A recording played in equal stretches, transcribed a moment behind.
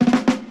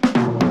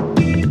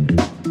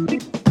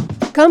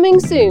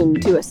Coming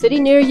soon to a city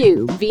near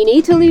you,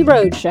 Vinitaly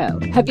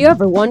Roadshow. Have you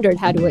ever wondered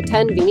how to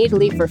attend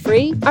Vinitaly for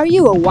free? Are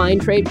you a wine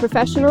trade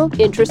professional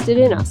interested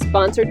in a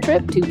sponsored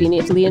trip to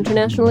Vinitaly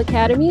International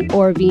Academy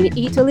or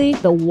Vinitaly,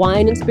 the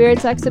Wine and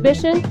Spirits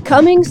Exhibition?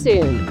 Coming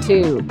soon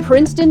to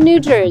Princeton,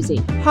 New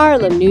Jersey,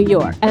 Harlem, New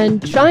York,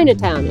 and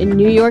Chinatown in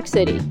New York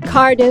City,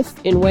 Cardiff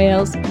in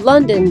Wales,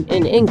 London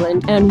in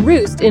England, and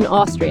Roost in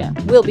Austria.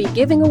 We'll be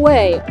giving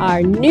away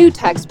our new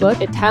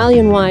textbook,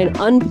 Italian Wine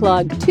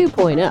Unplugged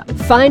 2.0.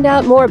 Find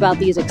out more about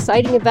these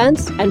exciting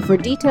events, and for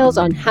details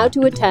on how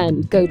to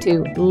attend, go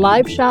to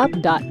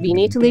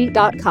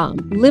liveshop.vinitaly.com.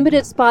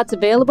 Limited spots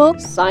available.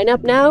 Sign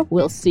up now.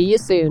 We'll see you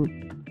soon.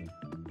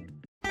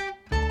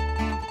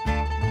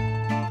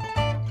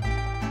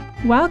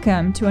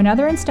 Welcome to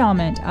another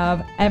installment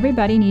of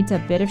Everybody Needs a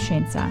Bit of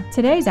Scienza.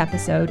 Today's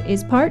episode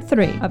is part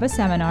 3 of a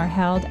seminar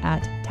held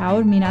at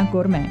Taormina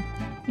Gourmet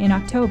in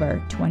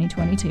October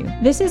 2022.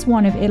 This is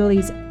one of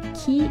Italy's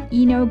key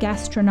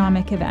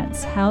enogastronomic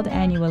events held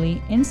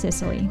annually in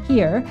Sicily.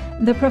 Here,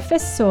 the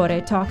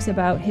professore talks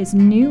about his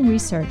new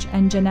research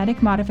and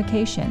genetic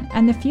modification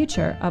and the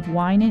future of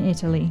wine in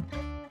Italy.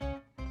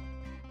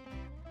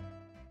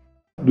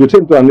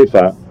 200 anni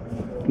fa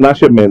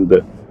nasce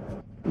Mendel.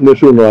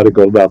 Nessuno ha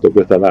ricordato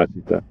questa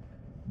nascita.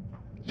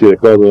 Si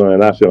ricordano le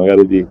nascite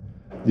magari di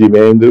Jimi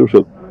Hendrix,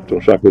 c'è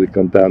un sacco di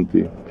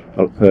cantanti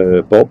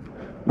pop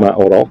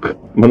o rock,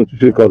 ma non ci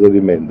si ricorda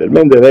di Mendel.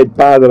 Mendel è il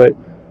padre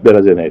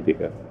della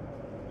genetica.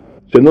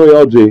 Se noi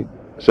oggi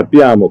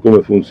sappiamo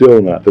come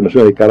funziona la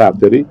trasmissione dei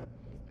caratteri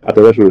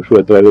attraverso le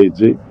sue 3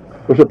 leggi,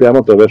 lo sappiamo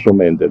attraverso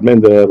Mendel.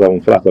 Mendel era un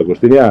frate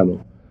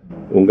agostiniano,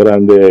 un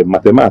grande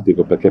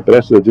matematico, perché per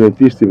essere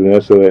genetisti bisogna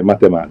essere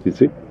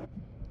matematici,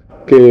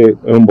 che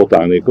è un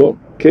botanico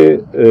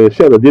che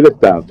si era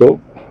dilettato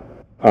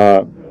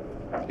a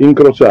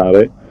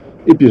incrociare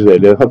i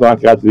piselli. Ha fatto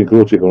anche altri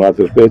incroci con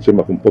altre specie,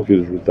 ma con pochi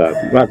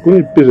risultati, ma con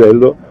il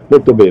pisello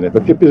molto bene,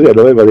 perché il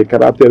pisello aveva dei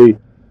caratteri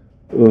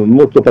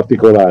molto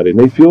particolari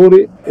nei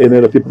fiori e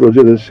nella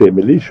tipologia del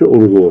seme, liscio o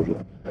rugoso,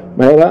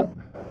 ma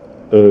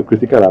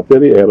questi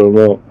caratteri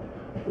erano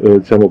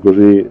diciamo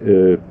così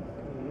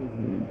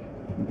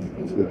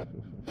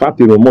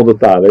fatti in un modo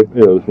tale,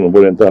 io non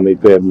voglio entrare nei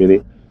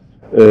termini,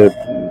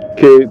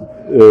 che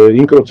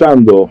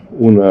incrociando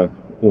un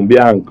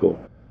bianco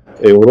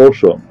e un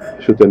rosso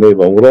si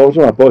otteneva un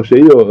rosa, ma poi se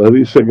io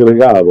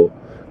risegregavo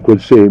quel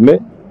seme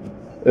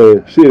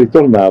si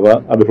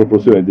ritornava alle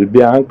proporzioni del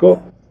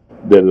bianco,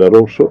 del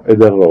rosso e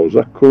del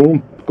rosa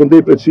con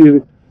dei precisi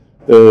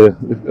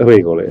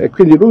regole, e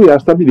quindi lui ha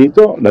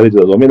stabilito la legge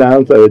della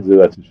dominanza, la legge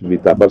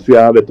dell'accessibilità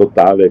parziale,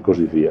 totale e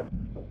così via.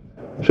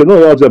 Se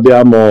noi oggi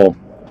abbiamo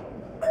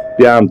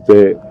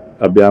piante,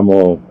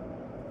 eccolo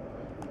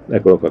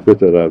qua,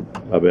 questa è la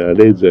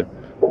legge,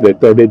 le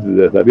 3 leggi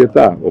della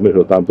varietà, ho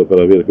messo tanto per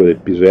avere quelle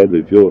del pisello,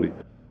 i fiori.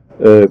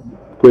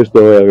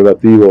 Questo è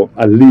relativo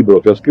al libro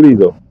che ha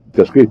scritto.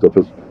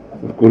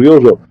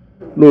 Curioso,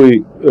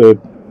 lui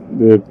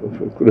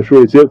le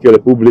sue ricerche le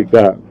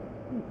pubblica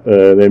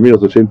nel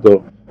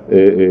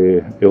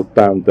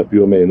 1880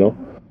 più o meno,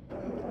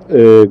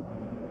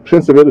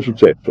 senza avere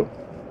successo,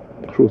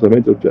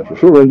 assolutamente successo.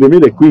 Solo nel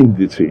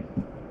 2015,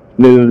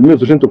 nel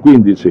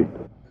 1815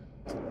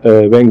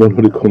 vengono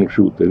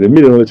riconosciute. Nel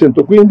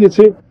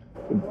 1915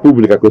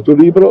 pubblica questo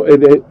libro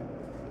ed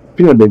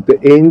finalmente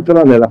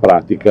entra nella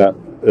pratica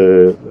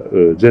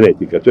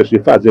genetica, cioè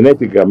si fa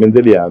genetica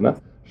mendeliana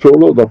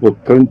solo dopo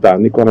 30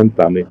 anni,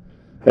 40 anni.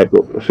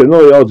 Ecco, se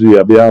noi oggi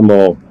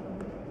abbiamo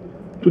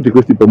tutti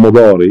questi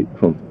pomodori,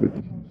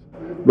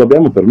 lo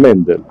abbiamo per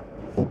Mendel,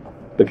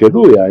 perché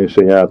lui ha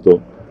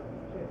insegnato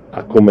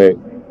a come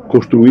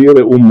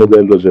costruire un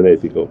modello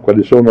genetico,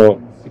 quali sono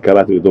i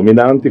caratteri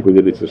dominanti,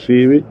 quelli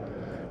recessivi,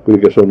 quelli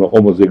che sono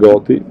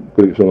omozigoti,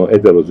 quelli che sono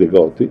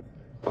eterozigoti,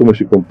 come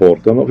si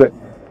comportano, cioè,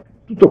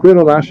 tutto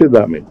quello nasce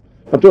da me.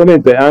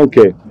 Naturalmente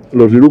anche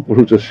lo sviluppo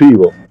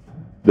successivo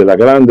della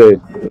grande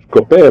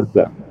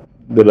scoperta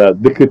della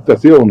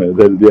decriptazione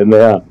del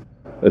DNA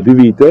di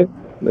vite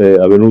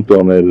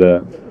avvenuto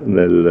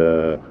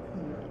nel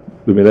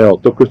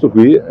 2008, questo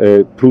qui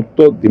è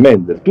frutto di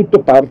Mendel,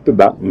 tutto parte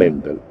da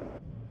Mendel.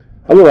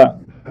 Allora,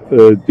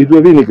 i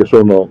 2 vini che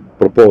sono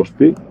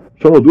proposti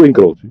sono 2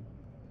 incroci.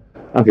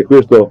 Anche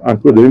quello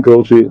degli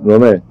incroci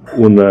non è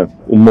un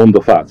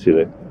mondo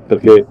facile,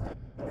 perché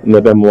ne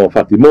abbiamo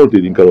fatti molti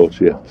di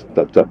incroci.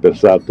 Ci ha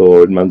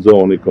pensato il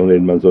Manzoni con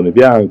il Manzoni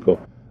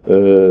bianco,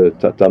 ci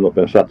hanno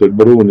pensato il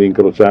Bruni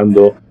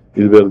incrociando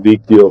il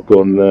Verdicchio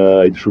con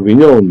il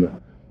Sauvignon,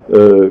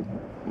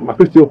 ma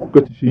questi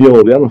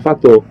signori hanno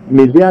fatto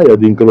migliaia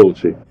di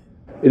incroci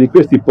e di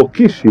questi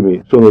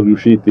pochissimi sono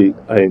riusciti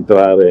a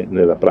entrare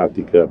nella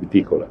pratica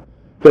viticola,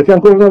 perché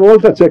ancora una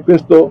volta c'è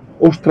questo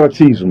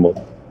ostracismo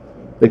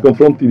nei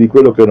confronti di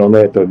quello che non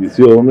è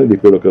tradizione, di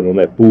quello che non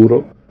è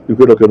puro, di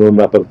quello che non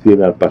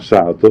appartiene al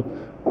passato,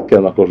 che è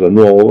una cosa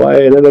nuova,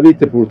 e nella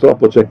vita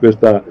purtroppo c'è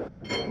questa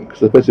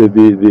specie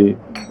di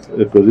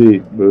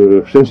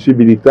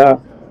sensibilità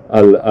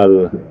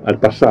al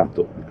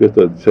passato, c'è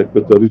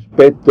questo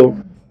rispetto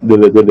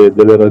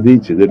delle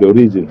radici, delle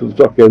origini,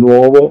 tutto ciò che è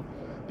nuovo.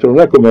 Cioè non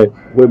è come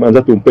voi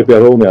mangiate un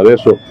peperone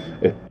adesso,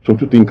 sono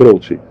tutti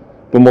incroci, il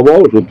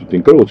pomodoro sono tutti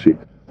incroci,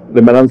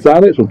 le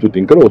melanzane sono tutti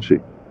incroci,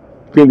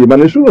 quindi ma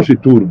nessuno si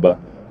turba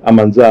a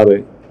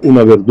mangiare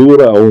una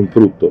verdura o un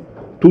frutto,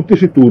 tutti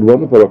si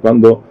turbano però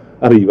quando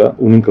arriva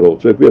un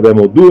incrocio, e qui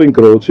abbiamo 2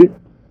 incroci,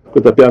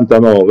 questa pianta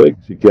 9,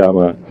 si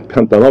chiama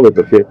pianta 9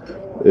 perché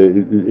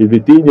il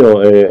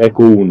vitigno è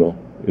Eco 1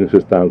 in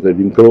sostanza, è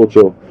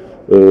l'incrocio,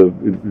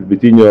 il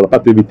vitigno, la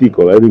parte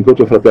viticola, è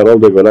l'incrocio fra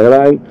Teroldo e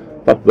Guerlain,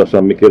 fatto da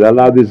San Michele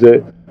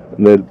all'Adise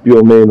più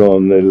o meno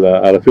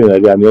alla fine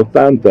degli anni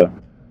 80,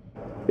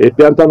 e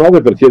pianta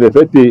 9 perché in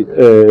effetti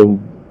è un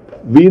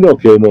vino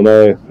che non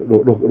è,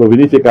 lo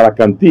vinifica la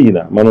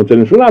cantina, ma non c'è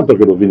nessun altro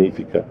che lo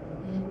vinifica,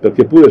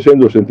 perché pur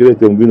essendo,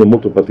 sentirete, un vino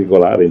molto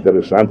particolare,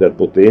 interessante, a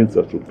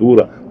potenza,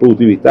 struttura,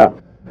 produttività,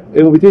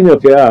 è un vitigno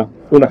che ha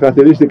una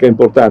caratteristica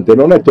importante,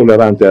 non è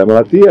tollerante alla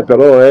malattia,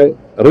 però è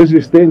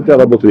resistente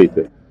alla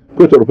botrite.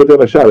 Questo lo potete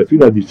lasciare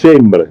fino a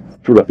dicembre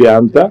sulla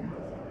pianta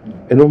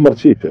e non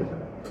marcisce.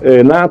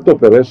 È nato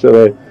per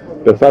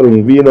fare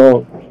un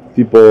vino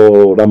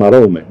tipo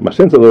Ramarome, ma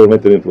senza dover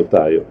mettere in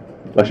fruttaio,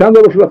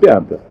 lasciandolo sulla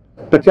pianta,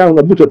 perché ha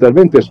una buccia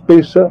talmente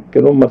spessa che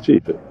non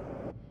marcisce.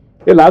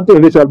 E l'altro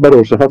invece è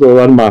Albarossa, fatto da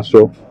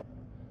Dalmasso.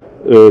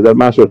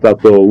 Dalmasso è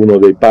stato uno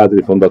dei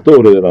padri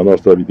fondatori della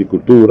nostra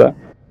viticoltura,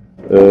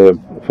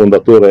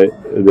 fondatore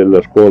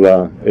della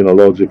scuola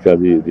enologica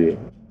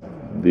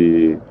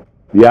di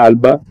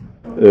Alba,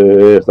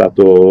 è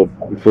stato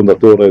il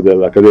fondatore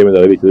dell'Accademia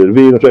della Vite e del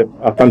Vino, cioè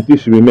ha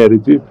tantissimi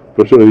meriti,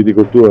 professore di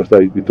viticoltura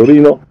all'Università di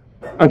Torino.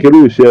 Anche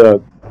lui si era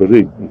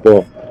così un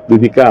po'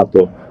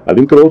 dedicato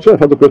all'incrocio e ha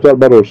fatto questo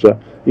Albarossa,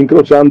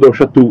 incrociando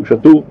Chateau.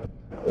 Chateau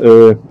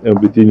è un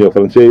vitigno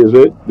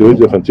francese, di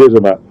origine francese,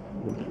 ma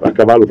a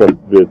cavallo tra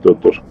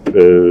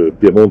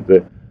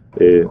Piemonte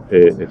e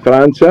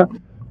Francia,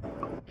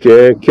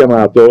 che è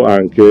chiamato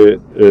anche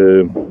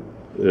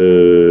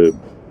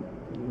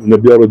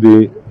Nebbiolo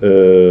di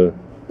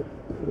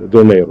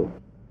Donero.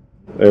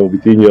 È un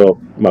vitigno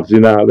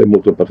marginale,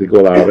 molto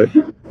particolare,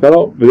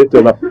 però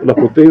vedete la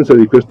potenza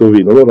di questo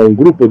vino. Allora un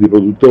gruppo di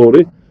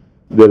produttori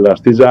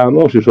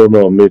dell'Astigiano si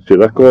sono messi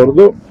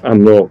d'accordo,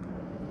 hanno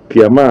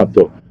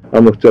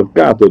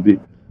cercato di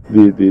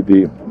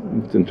in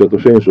un certo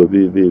senso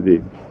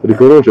di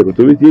riconoscere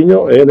questo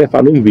vitigno e ne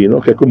fanno un vino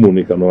che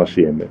comunicano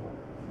assieme.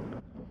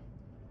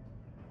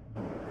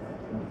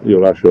 Io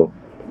lascio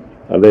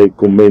a lei il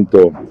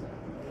commento.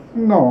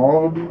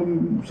 No,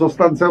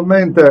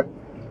 sostanzialmente,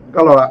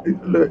 allora,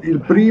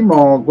 il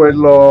primo,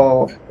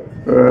 quello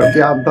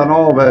pianta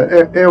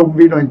 9, è un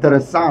vino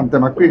interessante,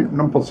 ma qui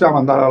non possiamo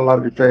andare alla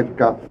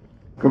ricerca,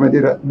 come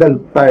dire, del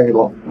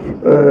pelo,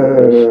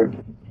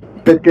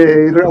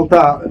 perché in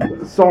realtà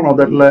sono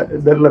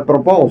delle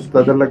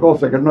proposte, delle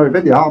cose che noi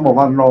vediamo,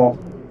 vanno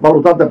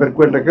valutate per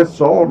quelle che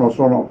sono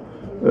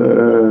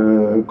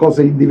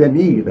cose in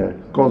divenire,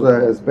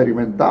 cose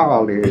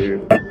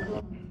sperimentali.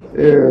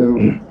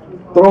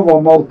 Trovo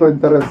molto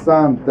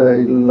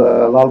interessante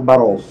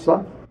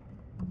l'Albarossa.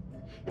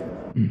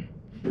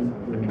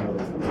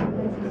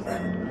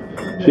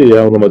 Sì,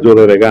 ha una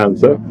maggiore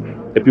eleganza,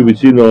 è più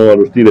vicino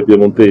allo stile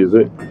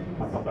piemontese.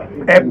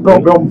 È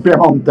proprio un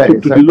piemontese.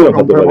 Tutti e due hanno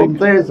fatto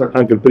parecchio.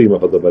 Anche il primo ha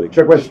fatto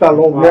parecchio. C'è questa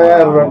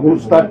longueur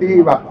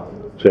gustativa,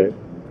 sì.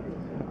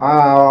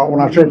 Ha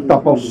una certa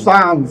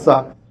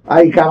possanza, ha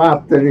i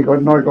caratteri che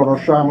noi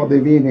conosciamo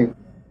dei vini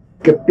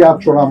che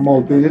piacciono a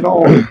molti di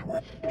noi,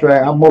 cioè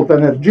ha molta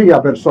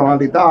energia,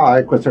 personalità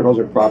e queste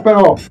cose qua.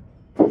 Però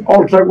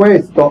oltre a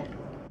questo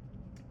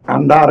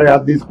andare a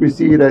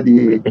disquisire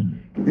di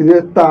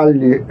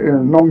dettagli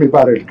non mi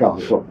pare il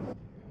caso.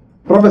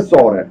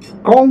 Professore,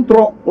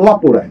 contro la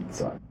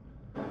purezza.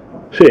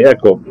 Sì,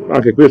 ecco,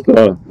 anche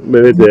questa,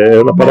 vedete, è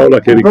una parola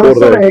che ricorre. Il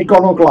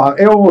professore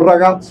è un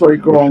ragazzo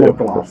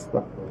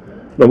iconoclasta.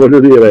 Ma voglio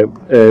dire,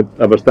 è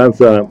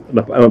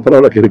una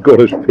parola che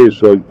ricorre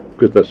spesso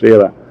questa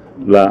sera,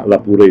 la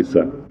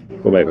purezza.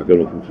 Com'è che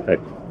non funziona?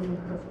 Ecco.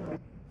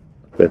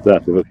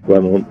 Aspettate, perché qua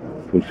non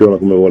funziona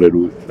come vuole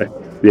lui.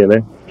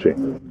 Viene? Sì.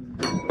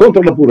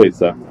 Contro la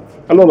purezza.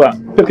 Allora,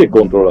 perché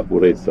contro la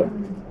purezza?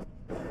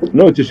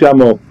 Noi ci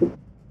siamo,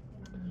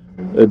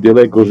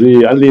 direi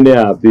così,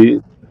 allineati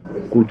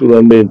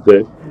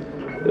culturalmente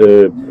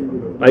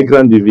ai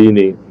grandi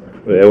vini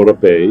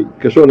europei,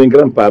 che sono in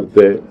gran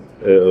parte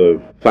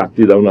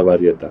fatti da una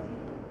varietà.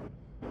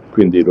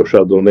 Quindi lo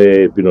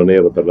Chardonnay, il Pinot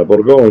Nero per la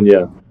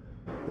Borgogna,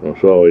 non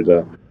so,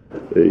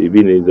 i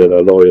vini della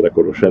Loira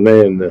con lo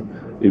Chenin,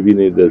 i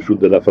vini del sud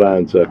della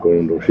Francia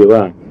con lo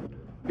Shiraz,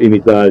 in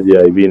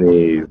Italia il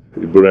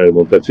Brunello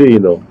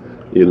Montalcino,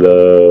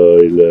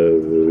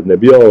 il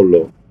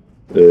Nebbiolo,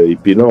 il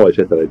Pinot,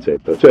 eccetera,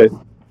 eccetera. Cioè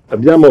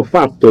abbiamo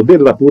fatto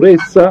della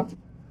purezza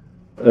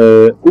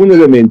un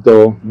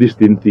elemento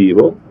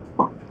distintivo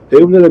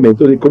e un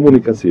elemento di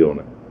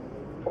comunicazione.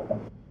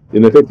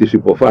 In effetti si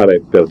può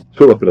fare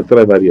solo per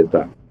 3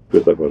 varietà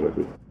questa cosa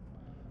qui.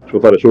 Si può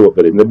fare solo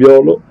per il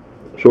Nebbiolo,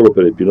 solo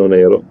per il Pinot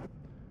Nero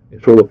e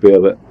solo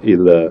per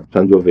il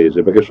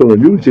Sangiovese, perché sono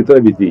gli unici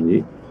 3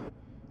 vitigni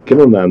che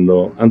non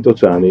hanno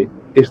antociani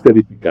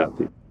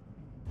esterificati.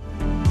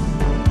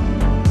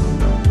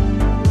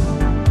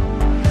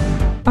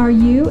 Are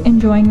you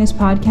enjoying this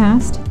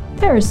podcast?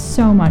 There is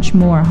so much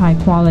more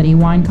high-quality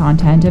wine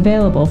content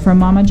available from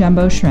Mama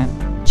Jumbo Shrimp.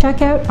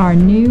 Check out our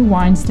new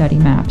wine study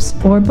maps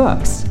or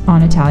books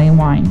on Italian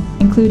wine,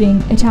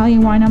 including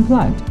Italian Wine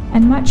Unplugged,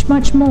 and much,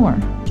 much more.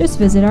 Just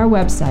visit our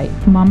website,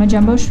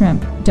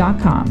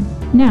 mamajumboshrimp.com.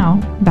 Now,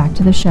 back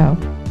to the show.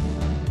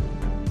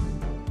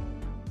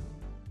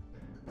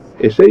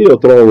 E se io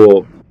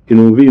trovo in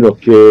un vino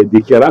che è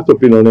dichiarato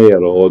Pinot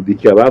Nero o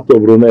dichiarato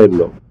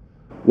Brunello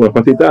una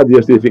quantità di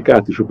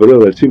esterificati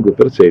superiore al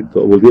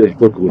 5%, vuol dire che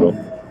qualcuno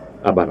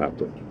ha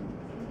barato.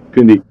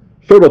 Quindi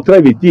solo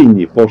 3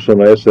 vitigni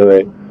possono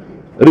essere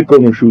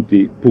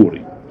riconosciuti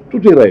puri.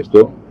 Tutto il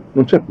resto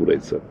non c'è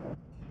purezza.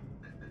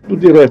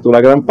 Tutto il resto,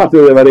 la gran parte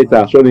delle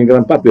varietà sono in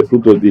gran parte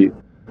frutto di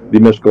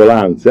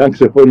mescolanze, anche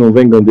se poi non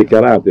vengono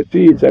dichiarate.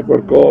 Sì, c'è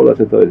qualcosa,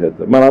 eccetera,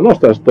 eccetera. Ma la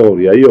nostra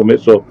storia, io ho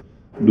messo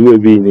 2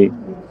 vini,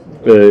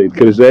 il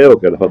Criseo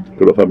che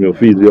lo fa mio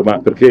figlio, ma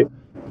perché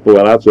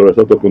poveraccio è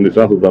stato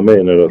condizionato da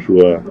me nella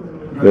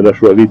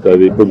sua vita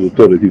di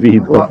produttore di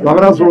vino.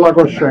 L'avrà sulla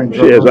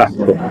coscienza. Sì,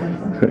 esatto,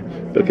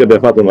 perché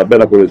abbiamo fatto una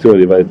bella collezione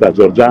di varietà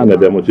georgiane,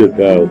 abbiamo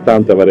circa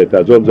 80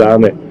 varietà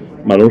georgiane,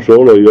 ma non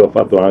solo, io ho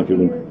fatto anche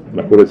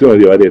una collezione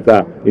di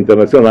varietà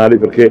internazionali,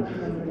 perché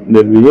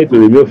nel vigneto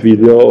di mio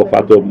figlio ho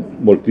fatto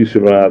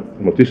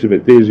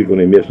moltissime tesi con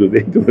i miei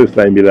studenti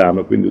università in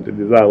Milano, quindi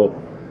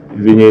utilizzavo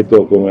il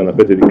vigneto come una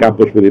specie di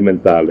campo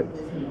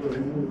sperimentale.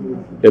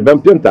 E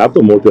abbiamo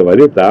piantato molte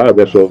varietà,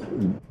 adesso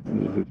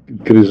il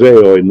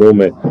Criseo, il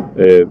nome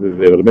è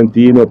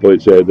vermentino, poi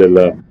c'è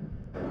del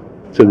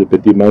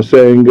Petit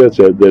Manseng,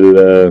 c'è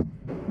del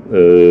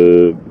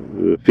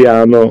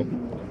Fiano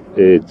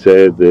e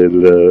c'è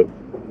del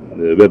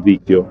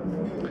Verdicchio.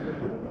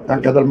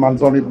 Anche del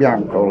Manzoni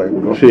Bianco,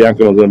 leggo. Sì,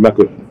 anche del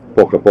Manzoni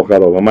Bianco, poca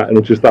roba, ma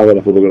non ci stava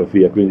la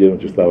fotografia, quindi non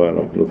ci stava...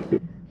 No.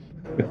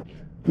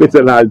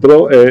 Invece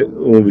l'altro è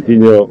un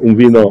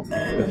vino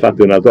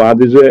fatto in Alto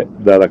Adige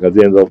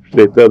dall'azienda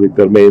Hofstetter di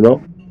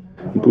Termeno,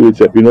 in cui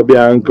c'è Pinot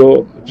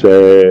Bianco,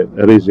 c'è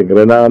Riesling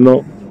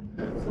Renano,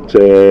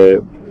 c'è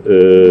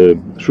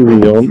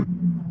Sauvignon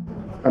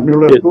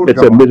e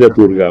c'è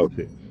Müller-Thurgau,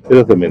 sì,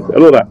 esattamente.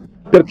 Allora,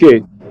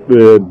 perché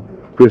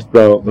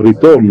questo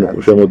ritorno,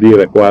 possiamo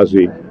dire,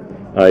 quasi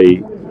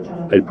ai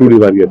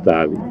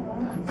plurivarietali?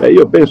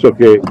 Io penso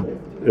che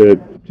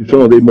ci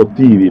sono dei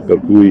motivi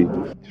per cui...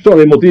 Ci sono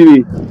dei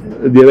motivi,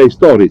 direi,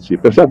 storici.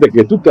 Pensate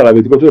che tutta la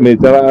viticoltura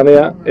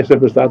mediterranea è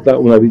sempre stata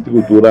una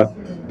viticoltura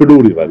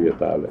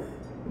plurivarietale.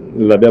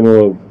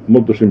 L'abbiamo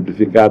molto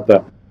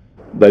semplificata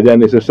dagli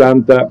anni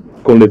 60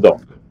 con le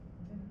DOC.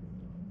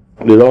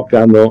 Le DOC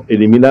hanno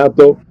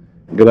eliminato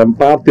gran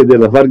parte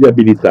della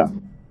variabilità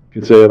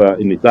che c'era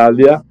in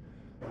Italia,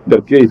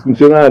 perché i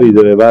funzionari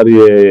delle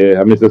varie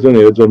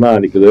amministrazioni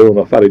regionali che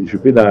dovevano fare i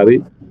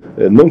disciplinari,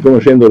 non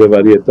conoscendo le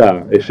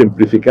varietà e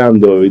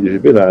semplificando i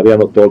disciplinari,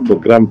 hanno tolto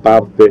gran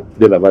parte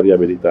della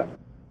variabilità.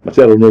 Ma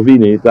c'erano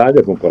vini in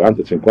Italia con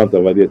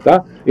 40-50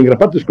 varietà, in gran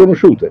parte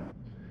sconosciute.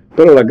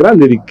 Però la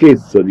grande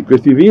ricchezza di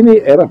questi vini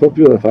era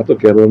proprio dal fatto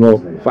che erano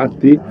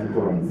fatti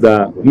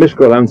da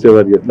mescolanze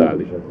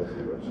varietali.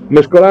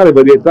 Mescolare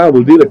varietà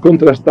vuol dire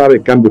contrastare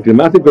il cambio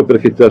climatico,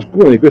 perché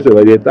ciascuna di queste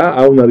varietà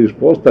ha una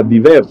risposta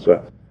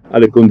diversa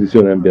alle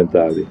condizioni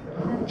ambientali.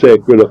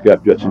 C'è quello che ha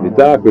più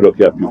acidità, quello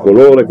che ha più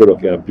colore, quello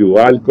che ha più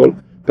alcol,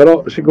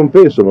 però si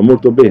compensano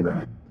molto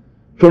bene.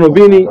 Sono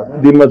vini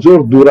di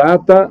maggior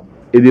durata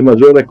e di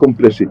maggiore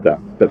complessità,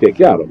 perché è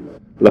chiaro,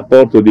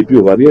 l'apporto di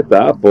più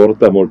varietà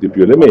porta molti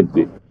più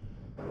elementi.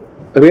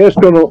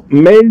 Riescono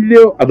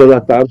meglio ad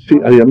adattarsi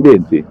agli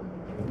ambienti.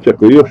 Cioè,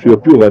 io se ho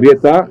più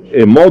varietà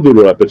e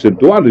modulo la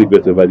percentuale di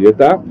queste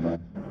varietà,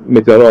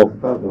 metterò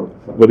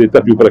varietà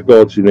più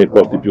precoci nei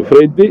posti più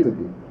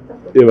freddi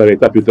e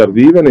varietà più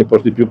tardive nei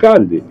posti più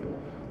caldi, in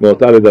modo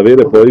tale da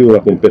avere poi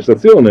una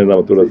compensazione nella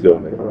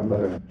maturazione.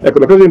 Ecco,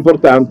 la cosa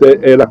importante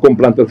è la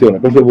complantazione.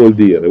 Cosa vuol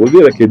dire? Vuol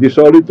dire che di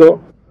solito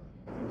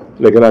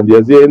le grandi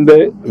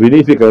aziende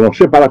vinificano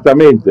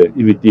separatamente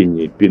i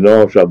vitigni,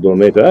 Pinot,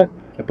 Chardonnay,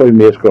 e poi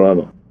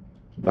mescolano.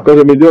 La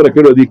cosa migliore è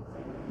quella di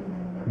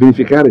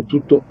vinificare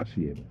tutto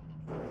assieme.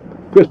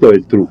 Questo è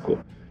il trucco,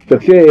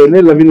 perché è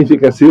nella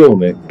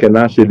vinificazione che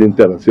nasce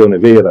l'interazione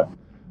vera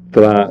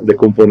tra le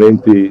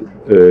componenti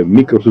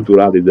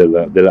microstrutturali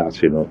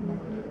dell'acino,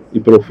 i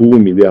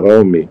profumi, gli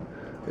aromi,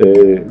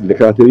 le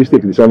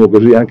caratteristiche, diciamo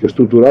così, anche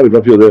strutturali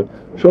proprio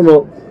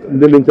sono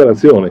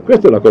dell'interazione.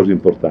 Questa è la cosa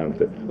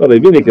importante. Allora, i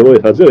vini che voi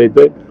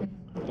assaggerete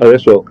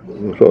adesso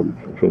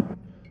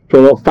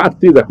sono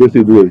fatti da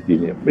questi 2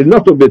 vitigni. Il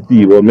nostro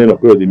obiettivo, almeno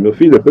quello di mio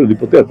figlio, è quello di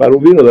poter fare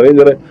un vino da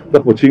vendere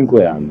dopo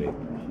 5 anni.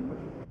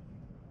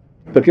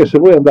 Perché se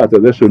voi andate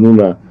adesso in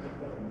un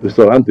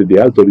ristorante di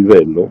alto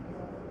livello,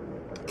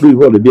 lui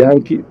vuole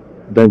bianchi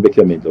da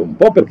invecchiamento, un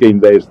po' perché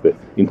investe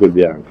in quel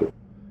bianco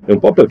e un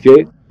po'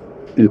 perché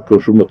il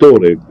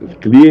consumatore, il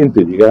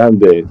cliente di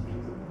grande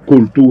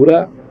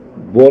cultura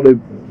vuole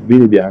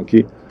vini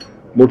bianchi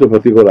molto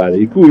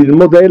particolari, in cui il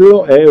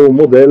modello è un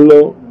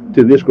modello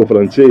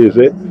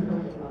tedesco-francese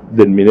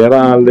del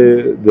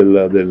minerale,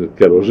 del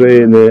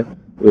kerosene,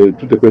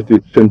 tutti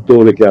questi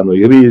sentori che hanno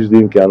i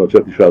Riesling, che hanno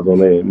certi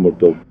Chardonnay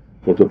molto,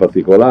 molto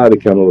particolari,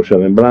 che hanno lo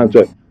Chenin Blanc,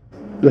 cioè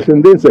la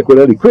tendenza è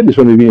quella di quelli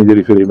sono i vini di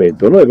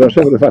riferimento. Noi abbiamo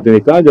sempre fatto in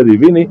Italia dei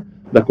vini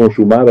da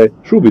consumare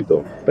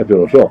subito, perché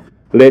non so,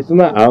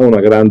 l'Etna ha una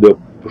grande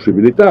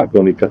possibilità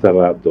con il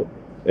Catarratto,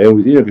 è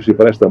un vino che si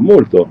presta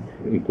molto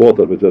in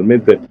quota,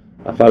 specialmente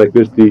a fare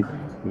questi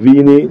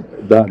vini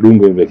da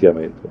lungo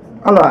invecchiamento.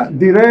 Allora,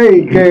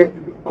 direi che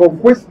con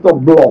questo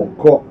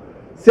blocco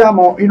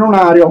siamo in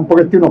un'area un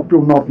pochettino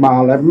più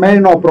normale,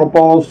 meno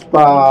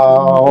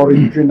proposta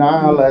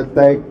originale,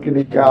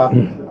 tecnica,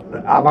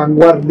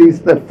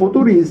 avanguardista e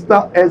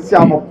futurista, e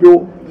siamo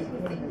più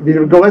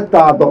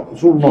virgolettato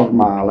sul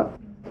normale.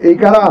 E i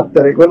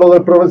caratteri, quello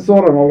del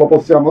professore non lo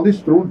possiamo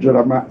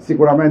distruggere, ma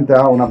sicuramente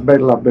ha una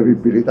bella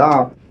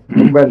bevibilità,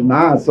 un bel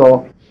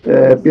naso,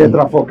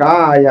 pietra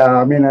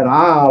focaia,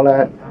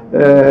 minerale,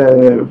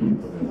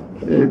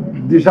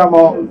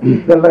 diciamo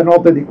delle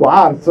note di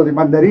quarzo, di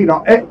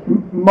mandarino, è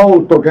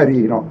molto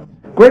carino.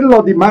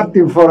 Quello di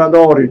Martin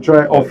Foradori,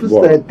 cioè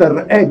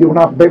Hofstetter, è di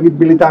una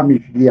bevibilità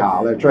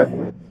micidiale, cioè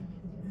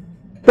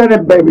te ne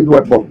bevi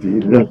 2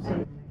 bottiglie.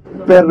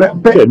 C'è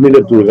il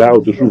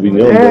Milleturgau su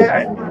Vignon,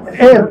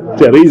 se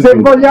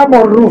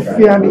vogliamo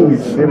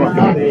ruffianissimo.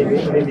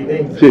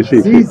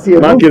 Sì,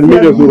 ma anche il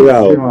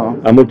Milleturgau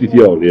ha molti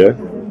tioli,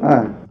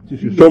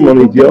 ci sono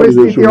i tioli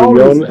del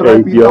Sauvignon e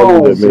i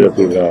tioli del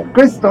Milleturgau.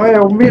 Questo è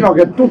un vino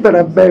che tu te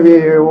ne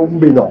bevi un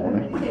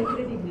bidone.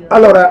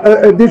 Allora,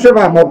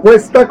 dicevamo,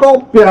 questa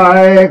coppia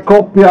è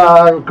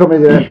coppia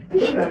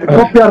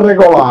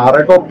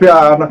regolare,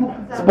 coppia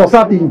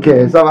sposati in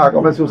chiesa,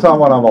 come si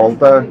usava una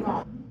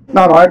volta.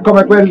 No, è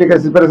come quelli che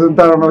si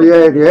presentarono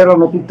ieri,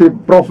 erano tutti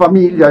pro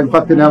famiglia,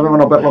 infatti ne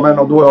avevano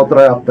perlomeno 2 o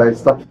 3 a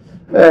testa,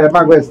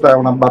 ma questa è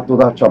una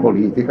battutaccia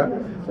politica.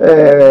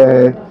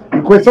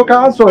 In questo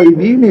caso i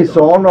vini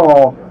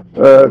sono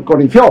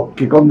con i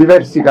fiocchi, con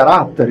diversi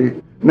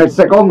caratteri, nel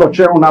secondo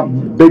c'è una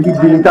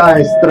bevibilità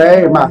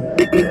estrema,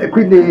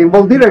 quindi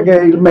vuol dire che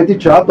il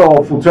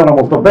meticciato funziona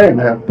molto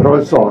bene,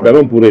 professore. Per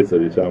non purezza,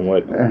 diciamo.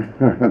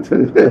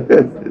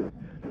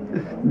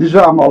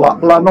 Diciamo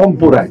la non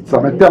purezza,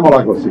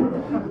 mettiamola così.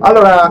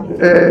 Allora,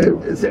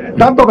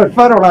 tanto per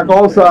fare una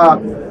cosa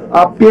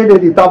a piede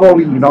di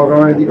tavolino,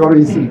 come dicono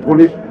i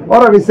siculi,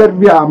 ora vi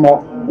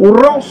serviamo un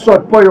rosso e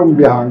poi un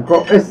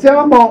bianco e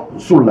siamo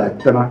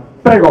sull'Etna.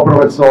 Prego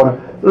professore.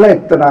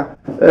 L'Etna,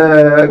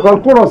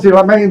 qualcuno si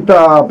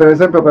lamenta per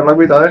esempio per la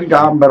guida del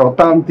gambero,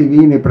 tanti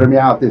vini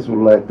premiati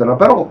sull'Etna,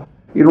 però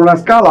in una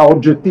scala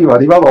oggettiva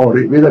di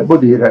valori vi devo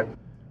dire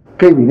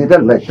che i vini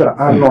dell'Etna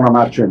hanno una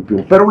marcia in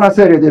più, per una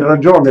serie di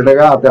ragioni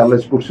legate alle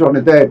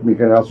escursioni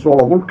termiche al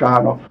suolo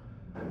vulcano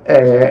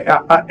e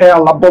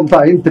alla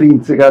bontà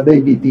intrinseca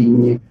dei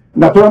vitigni.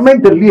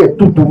 Naturalmente lì è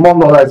tutto un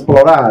mondo da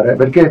esplorare,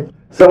 perché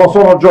se lo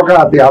sono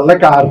giocati alle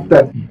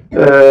carte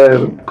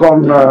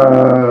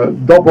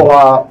dopo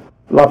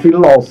la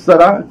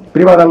fillossera.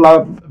 Prima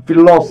della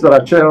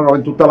fillossera c'erano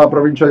in tutta la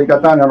provincia di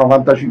Catania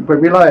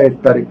 95.000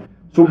 ettari,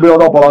 subito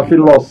dopo la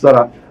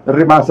fillossera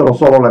rimasero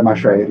solo le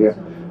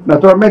macerie.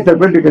 Naturalmente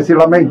quelli che si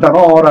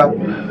lamentano ora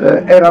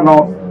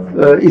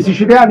i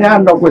siciliani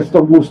hanno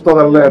questo gusto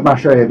delle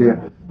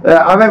macerie,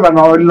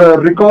 avevano il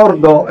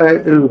ricordo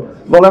e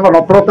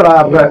volevano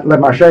protrarre le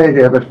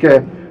macerie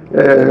perché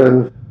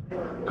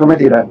come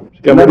dire,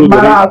 nel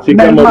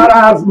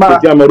marasma si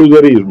chiama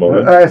ruderismo.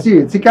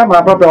 Sì, si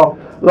chiama proprio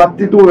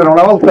l'attitudine.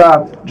 Una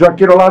volta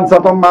Gioacchino Lanza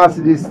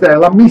Tommasi disse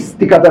la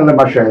mistica delle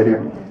macerie.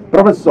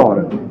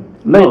 Professore,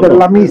 lei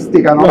della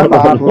mistica non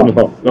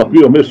parla? No,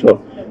 qui ho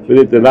messo,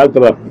 vedete,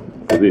 l'altra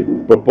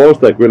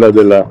proposta è quella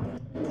della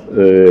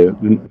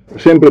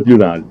sempre più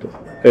in alto.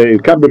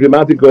 Il cambio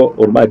climatico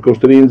ormai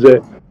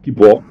costringe chi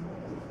può,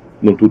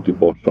 non tutti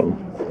possono,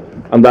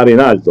 andare in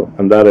alto,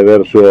 andare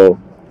verso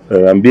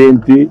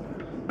ambienti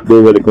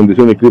dove le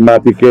condizioni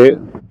climatiche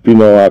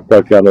fino a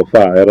qualche anno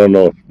fa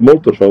erano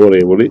molto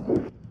sfavorevoli,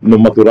 non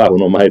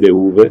maturavano mai le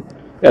uve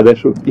e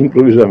adesso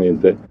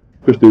improvvisamente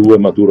queste uve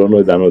maturano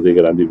e danno dei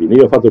grandi vini.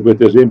 Io ho fatto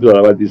questo esempio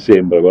dalla Val di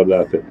Sembra,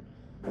 guardate.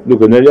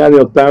 Dunque, negli anni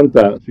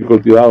 80 si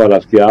coltivava la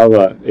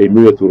Schiava e il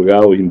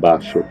Milleturgau in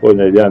basso, poi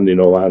negli anni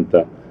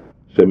 90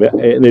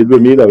 e nel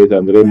 2000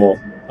 andremo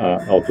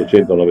a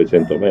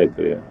 800-900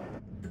 metri.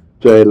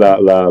 Cioè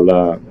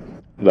la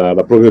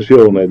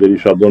progressione degli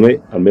Chardonnay,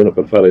 almeno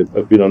per fare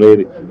Pinot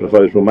Neri, per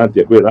fare sfumanti,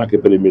 è quella anche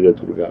per il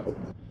Milleturgau.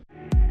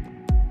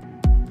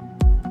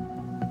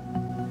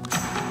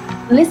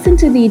 Listen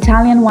to the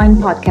Italian Wine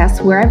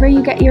Podcast wherever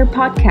you get your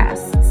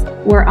podcasts.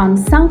 We're on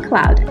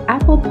SoundCloud,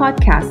 Apple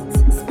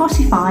Podcasts,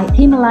 Spotify,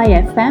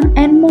 Himalaya FM,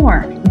 and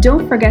more.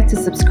 Don't forget to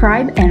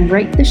subscribe and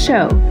rate the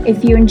show.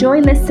 If you enjoy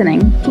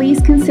listening, please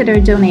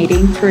consider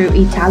donating through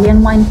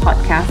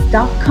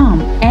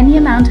ItalianWinePodcast.com. Any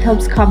amount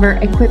helps cover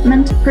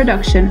equipment,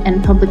 production,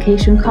 and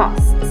publication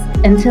costs.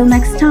 Until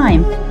next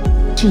time,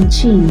 cin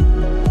cin.